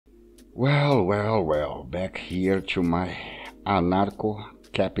Well, back here to my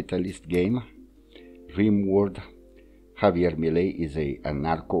anarcho-capitalist game. Rimworld. Javier Milei is a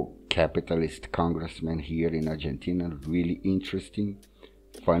anarcho-capitalist congressman here in Argentina. Really interesting,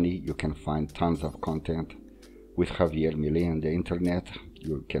 funny. You can find tons of content with Javier Milei on the internet.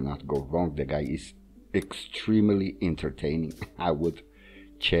 You cannot go wrong. The guy is extremely entertaining. I would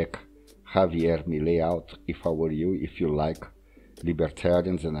check Javier Milei out if I were you. If you like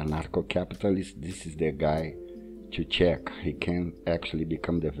libertarians and anarcho-capitalists, this is the guy to check. He can actually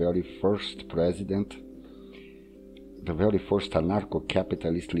become the very first president, the very first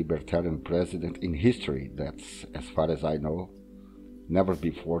anarcho-capitalist libertarian president in history. That's as far as I know. Never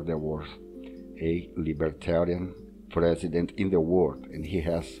before there was a libertarian president in the world, and he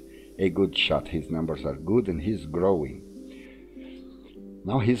has a good shot. His numbers are good and he's growing.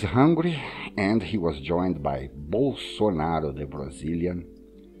 Now he's hungry, and he was joined by Bolsonaro, the Brazilian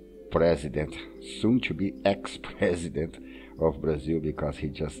president, soon to be ex-president of Brazil, because he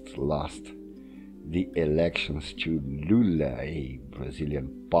just lost the elections to Lula, a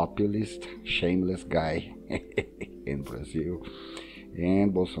Brazilian populist, shameless guy in Brazil.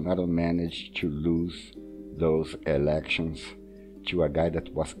 And Bolsonaro managed to lose those elections to a guy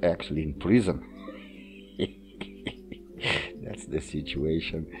that was actually in prison. That's the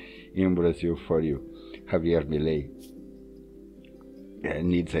situation in Brazil for you. Javier Milei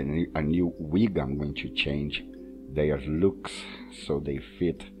needs a new wig. I'm going to change their looks so they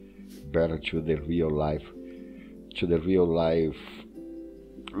fit better to the real life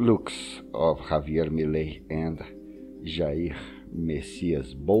looks of Javier Milei and Jair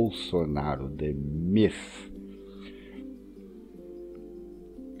Messias Bolsonaro, the myth.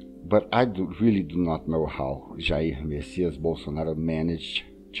 But I really do not know how Jair Messias Bolsonaro managed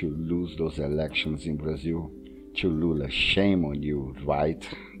to lose those elections in Brazil to Lula. Shame on you, right?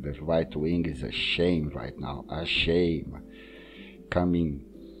 The right wing is a shame right now, a shame. Coming,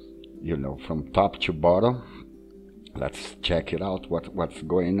 from top to bottom. Let's check it out, what's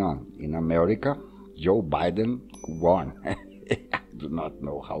going on. In America, Joe Biden won. I do not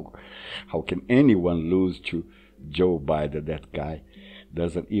know how can anyone lose to Joe Biden. That guy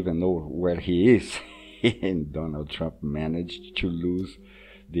doesn't even know where he is. And Donald Trump managed to lose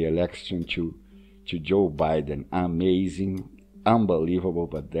the election to Joe Biden. Amazing, unbelievable,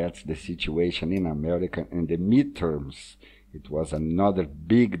 but that's the situation in America. In the midterms, it was another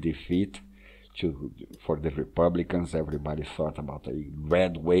big defeat for the Republicans. Everybody thought about a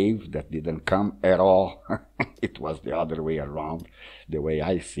red wave that didn't come at all. It was the other way around, the way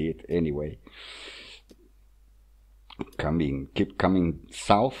I see it anyway. Keep coming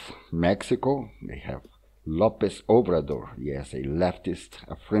south, Mexico. They have López Obrador, yes, a leftist,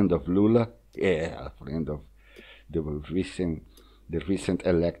 a friend of Lula, yeah, a friend of the recent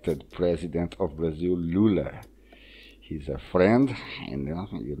elected president of Brazil, Lula. He's a friend, and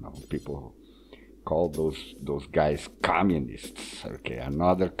people call those guys communists. Okay,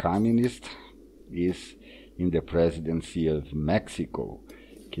 another communist is in the presidency of Mexico.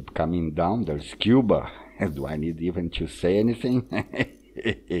 Keep coming down. There's Cuba. Do I need even to say anything?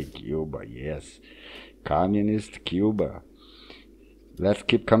 Cuba, yes. Communist Cuba. Let's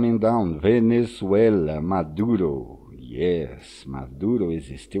keep coming down. Venezuela, Maduro. Yes, Maduro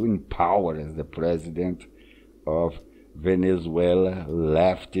is still in power as the president of Venezuela,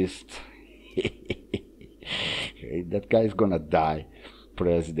 leftist. That guy is gonna die,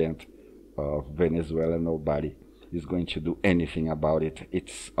 president of Venezuela. Nobody is going to do anything about it.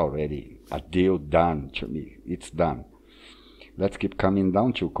 It's already a deal done to me. It's done. Let's keep coming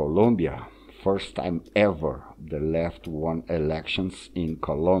down to Colombia. First time ever the left won elections in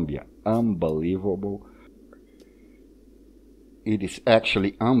Colombia. Unbelievable. It is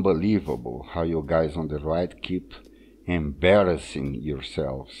actually unbelievable how you guys on the right keep embarrassing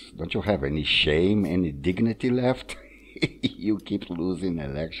yourselves. Don't you have any shame, any dignity left? You keep losing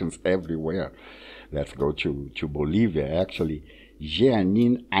elections everywhere. Let's go to Bolivia. Actually,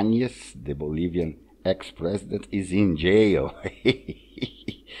 Jeanine Áñez, the Bolivian ex-president, is in jail.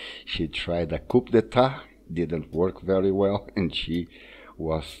 She tried a coup d'etat, didn't work very well, and she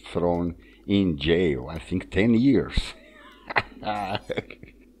was thrown in jail. I think 10 years.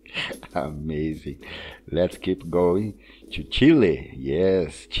 Amazing. Let's keep going to Chile.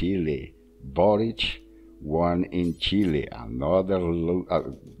 Yes, Chile. Boric won in Chile.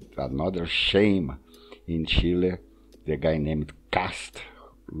 Another shame in Chile. The guy named Cast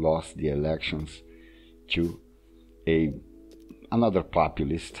lost the elections to another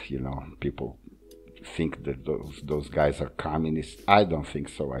populist. People think that those guys are communists. I don't think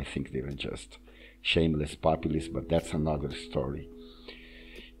so. I think they're just shameless populists, but that's another story.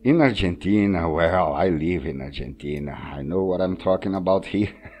 In Argentina, well, I live in Argentina. I know what I'm talking about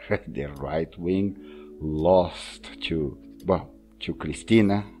here. The right wing lost to, well, to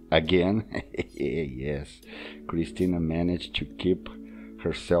Cristina again. Yes, Cristina managed to keep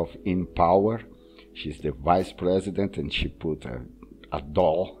herself in power. She's the vice president, and she put a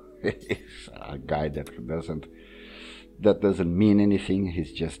doll, a guy that doesn't mean anything.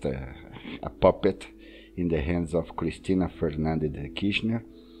 He's just a puppet in the hands of Cristina Fernandez de Kirchner.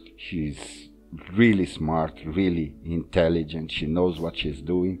 She's really smart, really intelligent. She knows what she's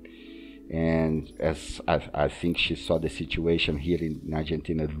doing. And as I think she saw the situation here in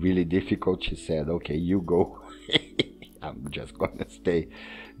Argentina really difficult, she said, okay, you go. I'm just going to stay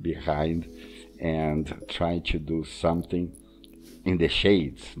behind and try to do something in the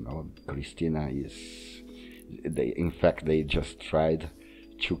shades. You know, Cristina is, in fact, they just tried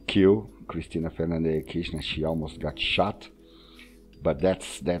to kill Cristina Fernandez de Kirchner. She almost got shot. But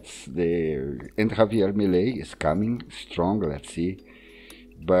that's and Javier MILEI is coming strong, let's see.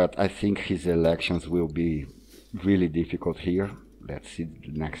 But I think his elections will be really difficult here. Let's see,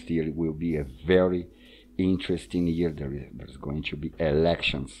 next year will be a very interesting year. There's going to be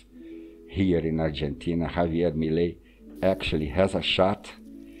elections here in Argentina. Javier MILEI actually has a shot.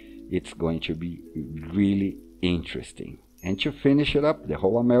 It's going to be really interesting. And to finish it up, the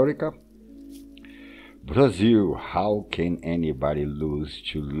whole America, Brazil, how can anybody lose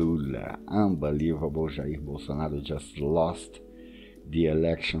to Lula? Unbelievable. Jair Bolsonaro just lost the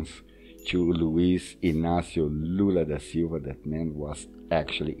elections to Luiz Inácio Lula da Silva. That man was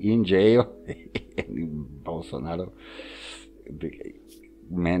actually in jail. And Bolsonaro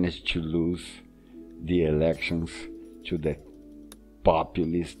managed to lose the elections to the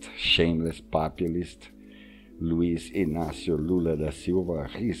populist, shameless populist, Luiz Inácio Lula da Silva.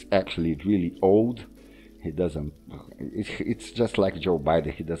 He's actually really old. He doesn't, it's just like Joe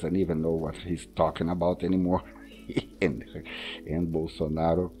Biden. He doesn't even know what he's talking about anymore. and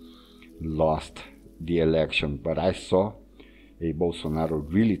Bolsonaro lost the election. But I saw a Bolsonaro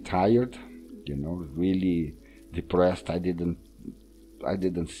really tired, you know, really depressed. I didn't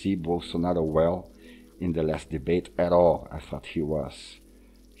see Bolsonaro well in the last debate at all. I thought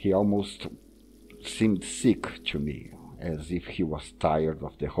he almost seemed sick to me, as if he was tired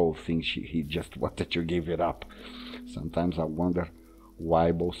of the whole thing. He just wanted to give it up. Sometimes I wonder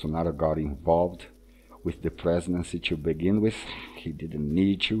why Bolsonaro got involved with the presidency to begin with. He didn't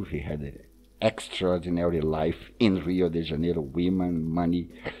need to. He had an extraordinary life in Rio de Janeiro, women, money.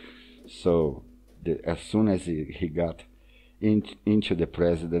 So as soon as he got into the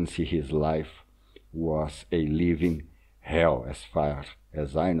presidency, his life was a living hell, as far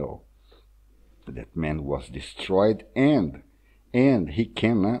as I know. That man was destroyed, and he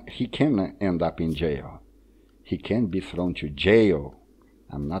cannot end up in jail. He can be thrown to jail.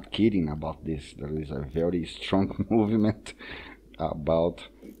 I'm not kidding about this. There is a very strong movement about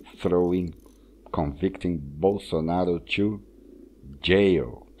convicting Bolsonaro to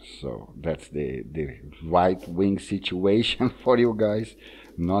jail. So that's the right-wing situation for you guys.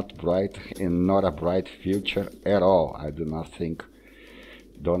 Not bright, and not a bright future at all. I do not think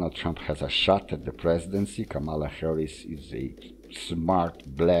Donald Trump has a shot at the presidency. Kamala Harris is a smart,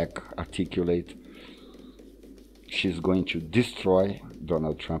 black, articulate. She's going to destroy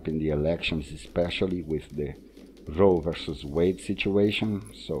Donald Trump in the elections, especially with the Roe versus Wade situation.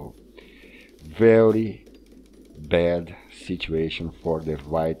 So, very bad situation for the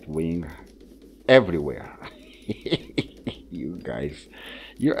right wing everywhere. You guys,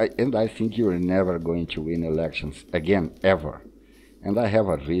 and I think you're never going to win elections again, ever. And I have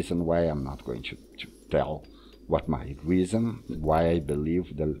a reason why I'm not going to tell what my reason, why I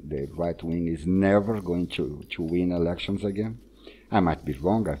believe the right wing is never going to win elections again. I might be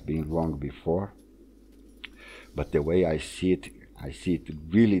wrong, I've been wrong before. But the way I see it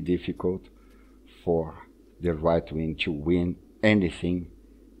really difficult for the right wing to win anything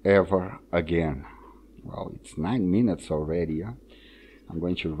ever again. Well, it's 9 minutes already. Yeah? I'm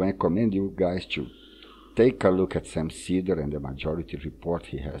going to recommend you guys to take a look at Sam Cedar and the Majority Report.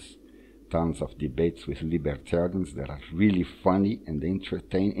 He has tons of debates with libertarians that are really funny and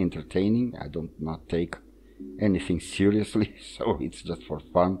entertaining. I do not take anything seriously, so it's just for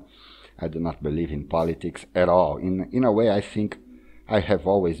fun. I do not believe in politics at all. In a way, I think I have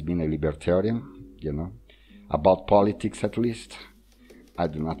always been a libertarian, you know, about politics at least. I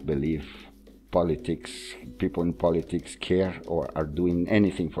do not believe people in politics care or are doing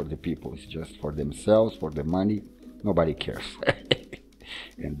anything for the people. It's just for themselves, for the money. Nobody cares.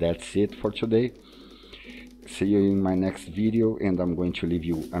 And that's it for today. See you in my next video, and I'm going to leave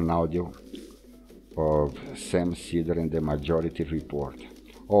you an audio of Sam Cedar and the Majority Report.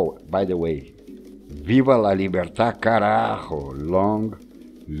 Oh, by the way, Viva la libertad, carajo! Long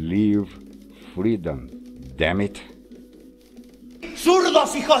live freedom, damn it!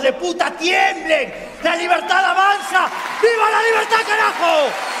 ¡Zurdos, hijos de puta, tiemblen! ¡La libertad avanza! ¡Viva la libertad,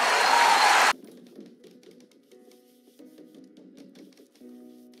 carajo!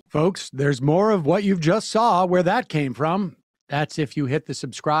 Folks, there's more of what you've just saw where that came from. That's if you hit the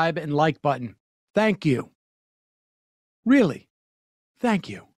subscribe and like button. Thank you. Really, thank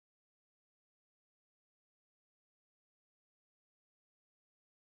you.